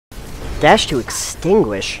Dash to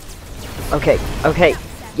extinguish. Okay, okay,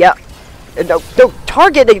 yeah. No,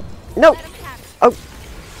 target it. No. Oh.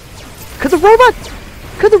 Could the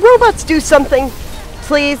robots do something?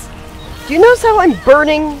 Please? Do you notice how I'm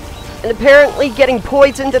burning and apparently getting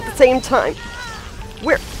poisoned at the same time?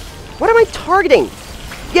 What am I targeting?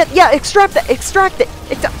 Yeah, extract it.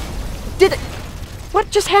 Did it? What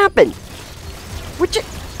just happened?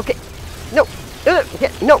 Okay.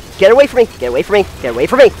 No, get away from me. Get away from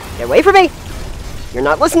me. You're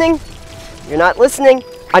not listening.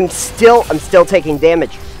 I'm still taking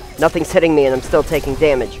damage. Nothing's hitting me and I'm still taking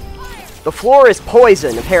damage. The floor is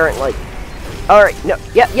poison, apparently. Alright, no,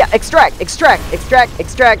 yeah, extract.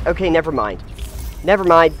 Okay, never mind.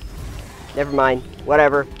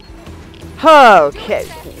 Whatever. Okay,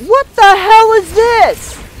 what the hell is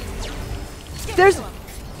this?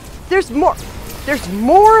 There's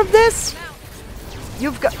more of this?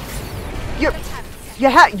 You're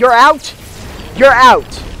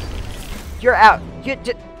out.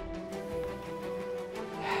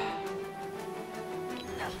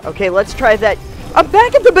 Okay, let's try that. I'm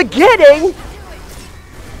back at the beginning.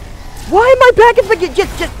 Why am I back at the beginning?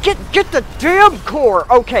 Get the damn core.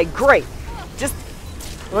 Okay, great. Just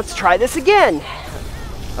let's try this again.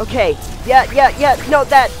 Okay. Yeah. No,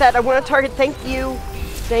 that I want to target. Thank you.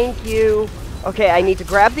 Okay, I need to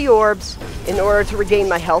grab the orbs in order to regain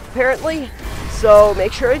my health, apparently. So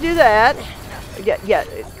make sure I do that. Yeah.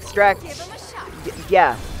 Extract.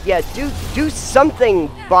 Yeah. Do something,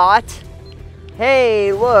 bot.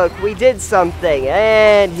 Hey, look, we did something,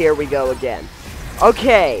 and here we go again.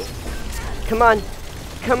 Okay. Come on.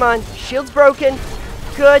 Shield's broken.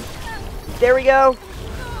 Good. There we go.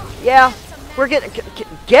 Yeah. We're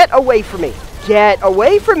get away from me. Get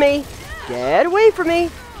away from me.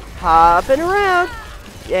 Hopping around.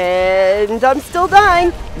 And I'm still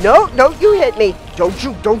dying. No, you hit me. Don't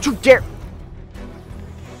you dare.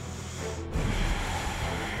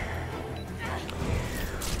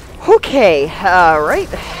 Okay,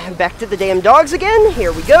 alright. Back to the damn dogs again.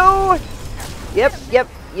 Here we go. Yep.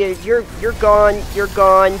 You're gone.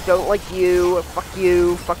 Don't like you. Fuck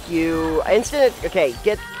you. Instant. Okay,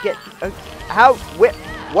 get.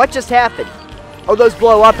 What just happened? Oh, those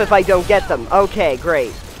blow up if I don't get them. Okay,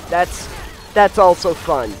 great. That's also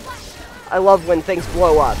fun. I love when things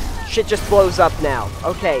blow up. Shit just blows up now.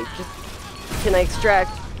 Okay, can I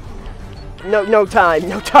extract? No time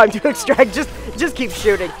to extract. Just keep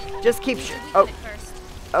shooting. Oh,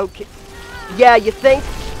 okay. Yeah, you think?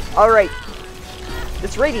 All right.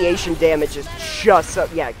 This radiation damage is just so.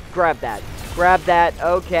 Yeah, grab that.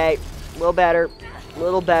 Okay, a little better.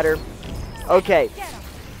 Okay,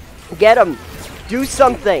 get him. Do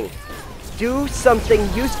something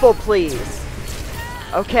useful, please.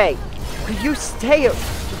 Okay, could you stay?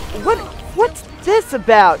 What's this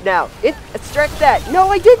about now? Extract that. No,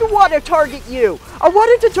 I didn't want to target you. I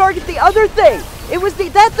wanted to target the other thing. It was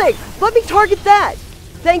that thing. Let me target that.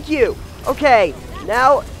 Thank you. Okay,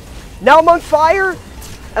 now I'm on fire.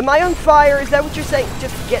 Am I on fire? Is that what you're saying?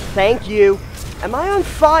 Thank you. Am I on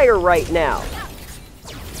fire right now?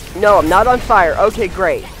 No, I'm not on fire. Okay,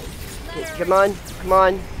 great. Okay, come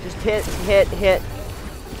on. Just hit.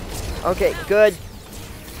 Okay, good.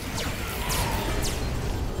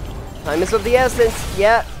 Time is of the essence.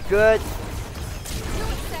 Yeah, good.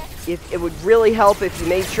 It would really help if you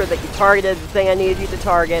made sure that you targeted the thing I needed you to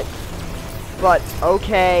target. But,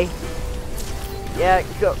 okay. Yeah,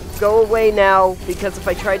 go away now, because if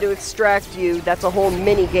I try to extract you, that's a whole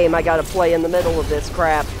mini game I gotta play in the middle of this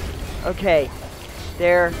crap. Okay.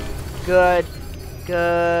 There. Good.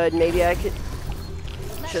 Maybe I could...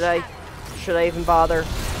 Should I even bother?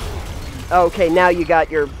 Okay, now you got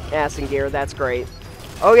your ass in gear. That's great.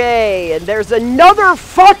 Okay, and there's another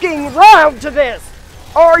fucking round to this!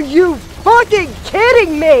 Are you fucking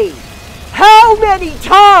kidding me? How many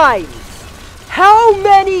times?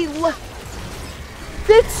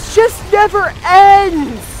 This just never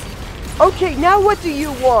ends! Okay, now what do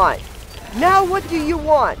you want?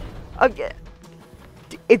 Okay.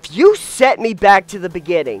 If you set me back to the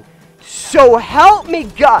beginning, so help me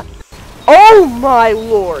God. Oh my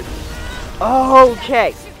lord.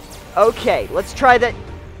 Okay, let's try that.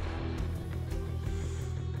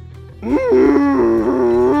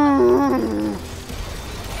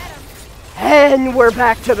 And we're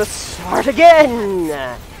back to the start again.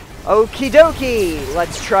 Okie dokie,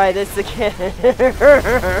 let's try this again.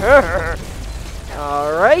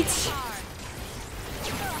 Alright.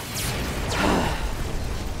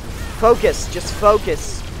 Focus, just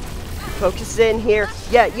focus. Focus in here.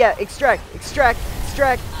 Yeah, extract.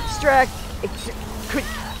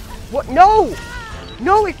 What?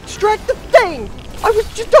 No, extract the thing. I was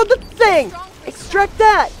just on the thing! Extract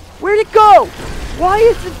that! Where'd it go? Why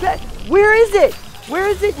is it that? Where is it? Where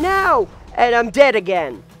is it now? And I'm dead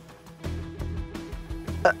again.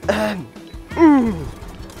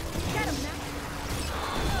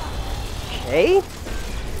 Okay.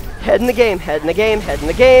 Head in the game, head in the game, head in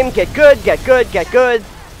the game. Get good, get good, get good.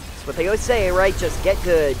 That's what they always say, right? Just get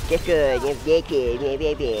good, get good, get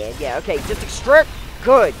good. Yeah, okay, just extract.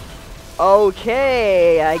 Good.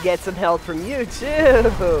 Okay, I get some help from you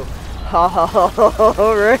too.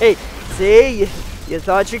 Alright. See, you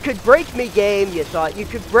thought you could break me, game. You thought you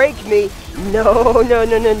could break me. No, no,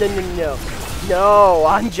 no, no, no, no, no. No,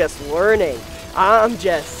 I'm just learning. I'm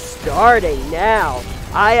just starting now.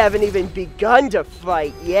 I haven't even begun to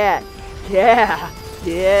fight yet. Yeah,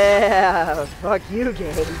 yeah. Fuck you,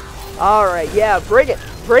 game. Alright, yeah, bring it.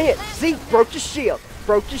 Bring it. See, broke the shield.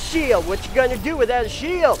 Broke the shield. What you gonna do without a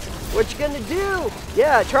shield? What you gonna do?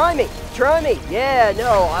 Yeah, try me. Try me. Yeah,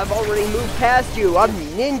 no, I've already moved past you. I'm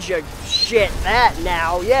ninja shit that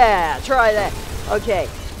now. Yeah, try that. Okay,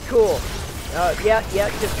 cool. Yeah,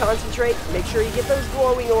 just concentrate. Make sure you get those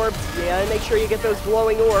glowing orbs. Yeah, make sure you get those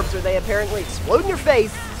glowing orbs or they apparently explode in your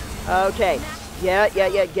face. Okay. Yeah,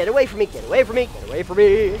 get away from me, get away from me, get away from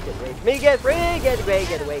me, get away from me, get free, get away,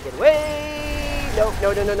 get away, get away. No,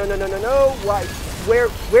 no, no, no, no, no, no, no, no. Why?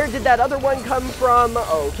 Where did that other one come from?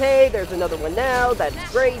 Okay, there's another one now.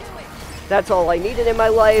 That's great. That's all I needed in my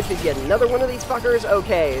life is get another one of these fuckers.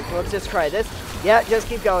 Okay, let's just try this. Yeah, just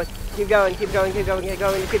keep going. Keep going, keep going, keep going, keep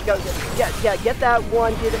going, keep going. Yeah, get that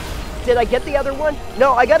one. Did I get the other one?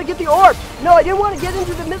 No, I gotta get the orb. No, I didn't want to get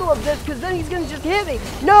into the middle of this because then he's gonna just hit me.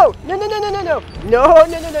 No, no, no, no, no, no, no. No,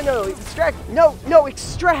 no, no, no, no. Extract. No, no,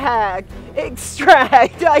 extract.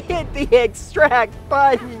 Extract. I hit the extract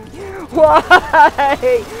button. Why?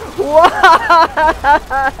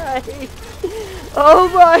 Why? Oh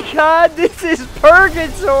my god, this is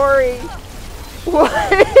purgatory.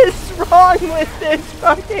 What is wrong with this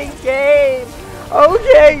fucking game?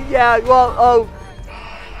 Okay, yeah, well, oh,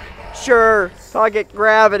 sure, pocket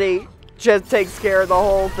gravity just takes care of the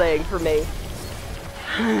whole thing for me.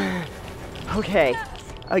 Okay,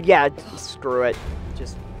 yeah, screw it.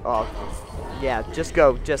 Just, oh, yeah, just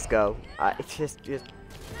go, just go.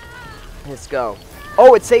 Just go.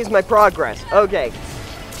 Oh, it saves my progress. Okay,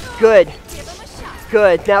 good,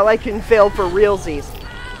 good. Now I can fail for realsies.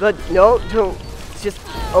 But no, don't. Just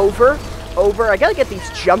over. I gotta get these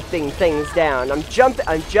jumping things down. I'm jumping,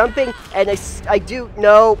 and I do,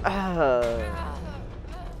 no.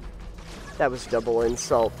 That was double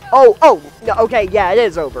insult. Oh, no, okay, yeah, it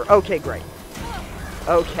is over. Okay, great.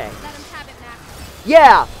 Okay.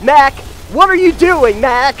 Yeah, Mac, what are you doing,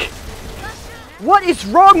 Mac? What is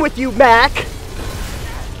wrong with you, Mac?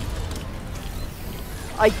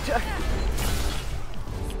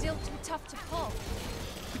 Still too tough to pull.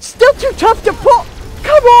 Still too tough to pull.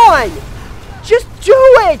 Come on! Just do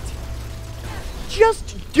it!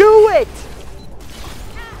 Just do it!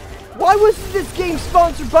 Why wasn't this game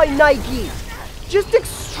sponsored by Nike? Just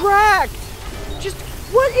extract! Just,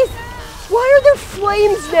 what is, why are there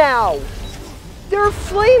flames now? There are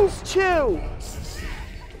flames too!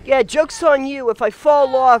 Yeah, joke's on you. If I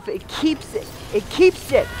fall off, it keeps it. It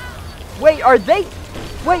keeps it. Wait,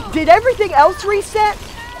 wait, did everything else reset?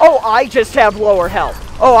 Oh, I just have lower health.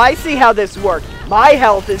 Oh, I see how this works. My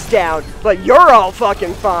health is down, but you're all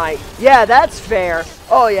fucking fine. Yeah, that's fair.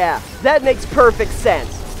 Oh yeah, that makes perfect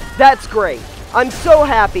sense. That's great. I'm so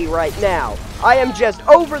happy right now. I am just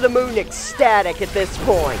over the moon ecstatic at this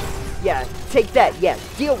point. Yeah, take that. Yeah,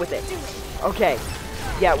 deal with it. Okay.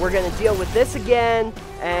 Yeah, we're gonna deal with this again.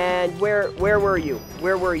 And where were you?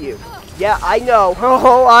 Where were you? Yeah, I know.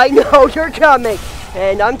 Oh, I know you're coming.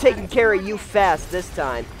 And I'm taking care of you fast this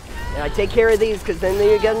time. And I take care of these because then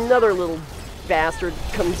you get another little bastard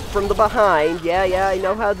comes from the behind. Yeah, I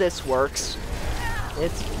know how this works.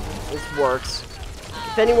 This works.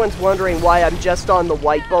 If anyone's wondering why I'm just on the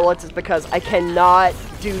white bullets, it's because I cannot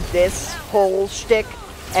do this whole shtick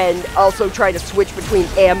and also try to switch between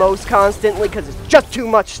ammos constantly because it's just too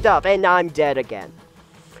much stuff, and I'm dead again.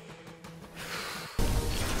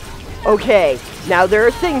 Okay, now there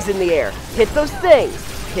are things in the air. Hit those things.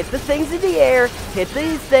 Hit the things in the air. Hit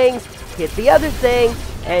these things. Hit the other thing.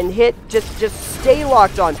 And hit, just stay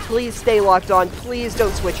locked on. Please stay locked on. Please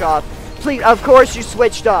don't switch off. Please, of course you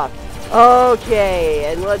switched off.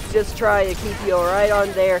 Okay, and let's just try to keep you right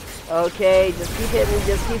on there. Okay, just keep hitting,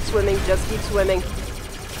 just keep swimming, just keep swimming.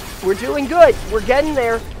 We're doing good. We're getting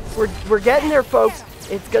there. We're getting there, folks.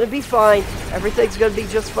 It's gonna be fine. Everything's gonna be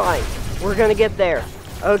just fine. We're gonna get there.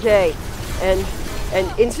 Okay, and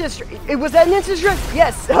insist. It was that an insist?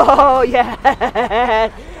 Yes. Oh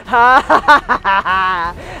yeah. Ha ha ha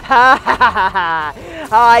ha ha ha ha.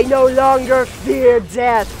 I no longer fear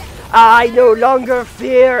death. I no longer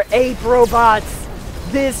fear ape robots.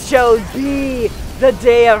 This shall be the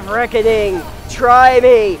day of reckoning. Try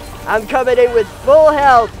me. I'm coming in with full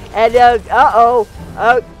health. And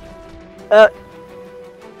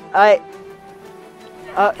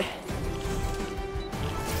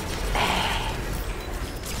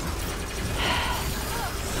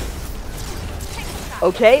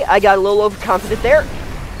okay, I got a little overconfident there.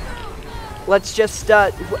 Let's just,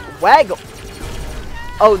 waggle.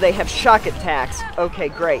 Oh, they have shock attacks. Okay,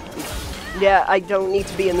 great. Yeah, I don't need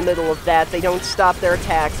to be in the middle of that. They don't stop their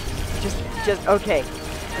attacks. Okay.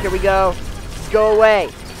 Here we go. Just go away.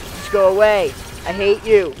 Just go away. I hate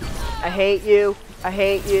you. I hate you. I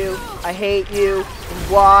hate you. I hate you.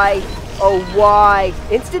 Why? Oh, why?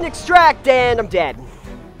 Instant extract, and I'm dead.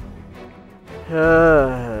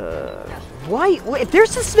 Why? If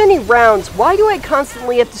there's this many rounds, why do I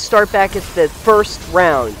constantly have to start back at the first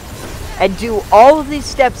round and do all of these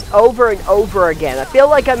steps over and over again? I feel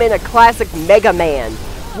like I'm in a classic Mega Man.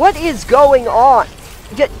 What is going on?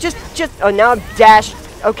 Oh, now I'm dashed.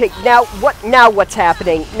 Okay, now what? Now what's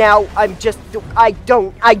happening? Now I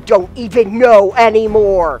don't even know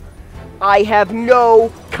anymore. I have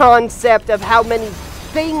no concept of how many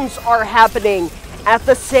things are happening at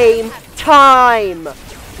the same time.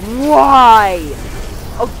 Why?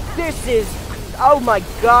 Oh, this is, oh my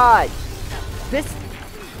god.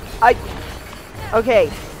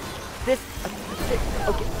 Okay.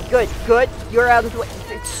 Okay, good. You're out of the way.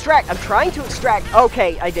 Extract. I'm trying to extract.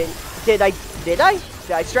 Okay, I didn't. Did I? Did I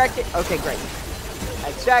extract it? Okay, great. I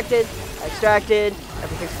extracted.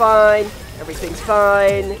 Everything's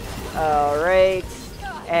fine. Alright.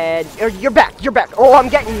 And you're back. Oh, I'm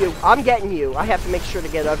getting you. I have to make sure to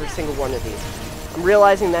get every single one of these. I'm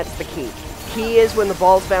realizing that's the key. Key is when the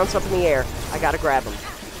balls bounce up in the air, I gotta grab them.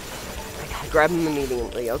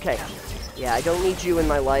 Immediately. Okay. Yeah, I don't need you in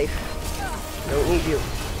my life.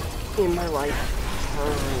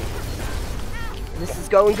 This is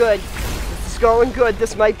going good.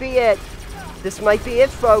 This might be it.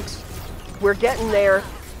 Folks. We're getting there.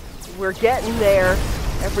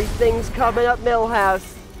 Everything's coming up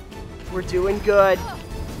Millhouse. We're doing good.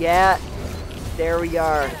 Yeah. There we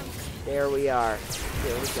are. Here we go.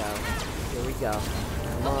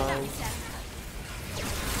 Come on.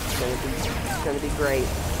 It's gonna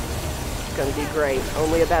be great.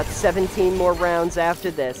 Only about 17 more rounds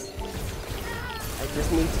after this. I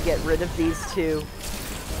just need to get rid of these two.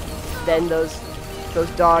 Then those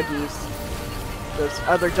doggies. Those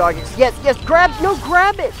other doggies. Yes, grab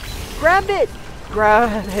it! Grab it!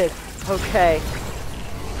 Okay.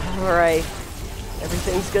 Alright.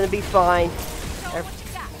 Everything's gonna be fine.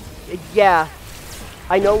 Yeah.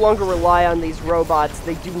 I no longer rely on these robots.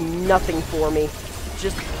 They do nothing for me.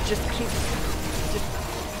 This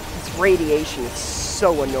radiation is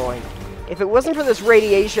so annoying. If it wasn't for this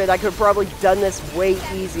radiation, I could have probably done this way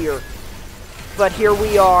easier. But here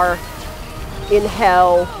we are, in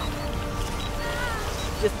hell.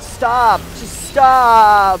 Just stop.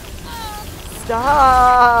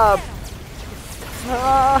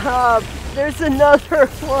 There's another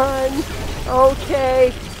one.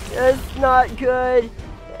 Okay, that's not good.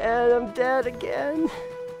 And I'm dead again.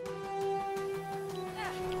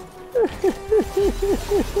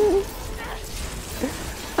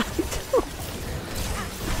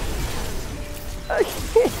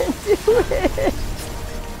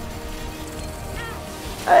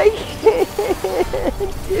 I can't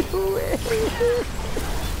do it.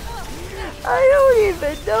 I don't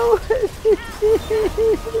even know what to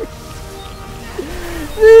do.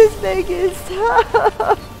 This thing is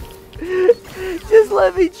tough. Just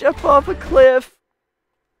let me jump off a cliff.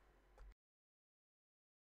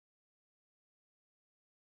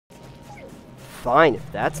 Fine,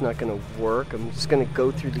 if that's not gonna work, I'm just gonna go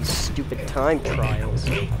through these stupid time trials.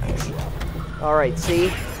 Alright,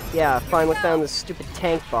 see? Yeah, finally found this stupid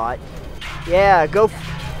tank bot. Yeah, go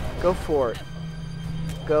for it.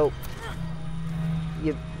 Go.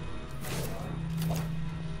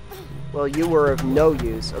 Well, you were of no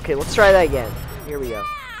use. Okay, let's try that again. Here we go.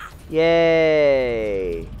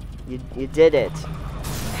 Yay! You did it.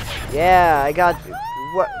 Yeah, I got...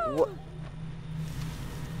 What?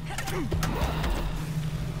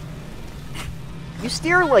 You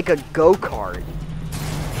steer like a go-kart.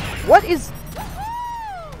 What?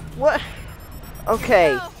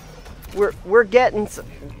 Okay. We're getting some...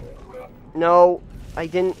 No, I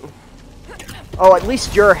didn't... Oh, at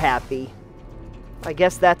least you're happy. I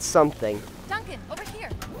guess that's something. Duncan, over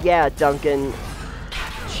here. Yeah, Duncan.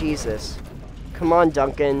 Jesus. Come on,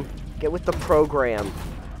 Duncan. Get with the program.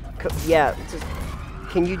 Yeah, just,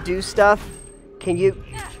 can you do stuff? Can you...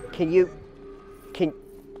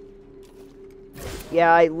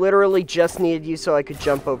 Yeah, I literally just needed you so I could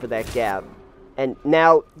jump over that gap. And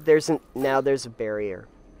now there's a barrier.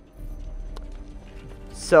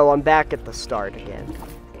 So I'm back at the start again.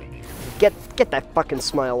 Get that fucking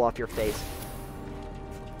smile off your face.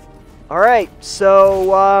 Alright,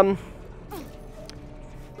 so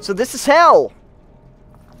this is hell.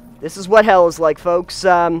 This is what hell is like, folks.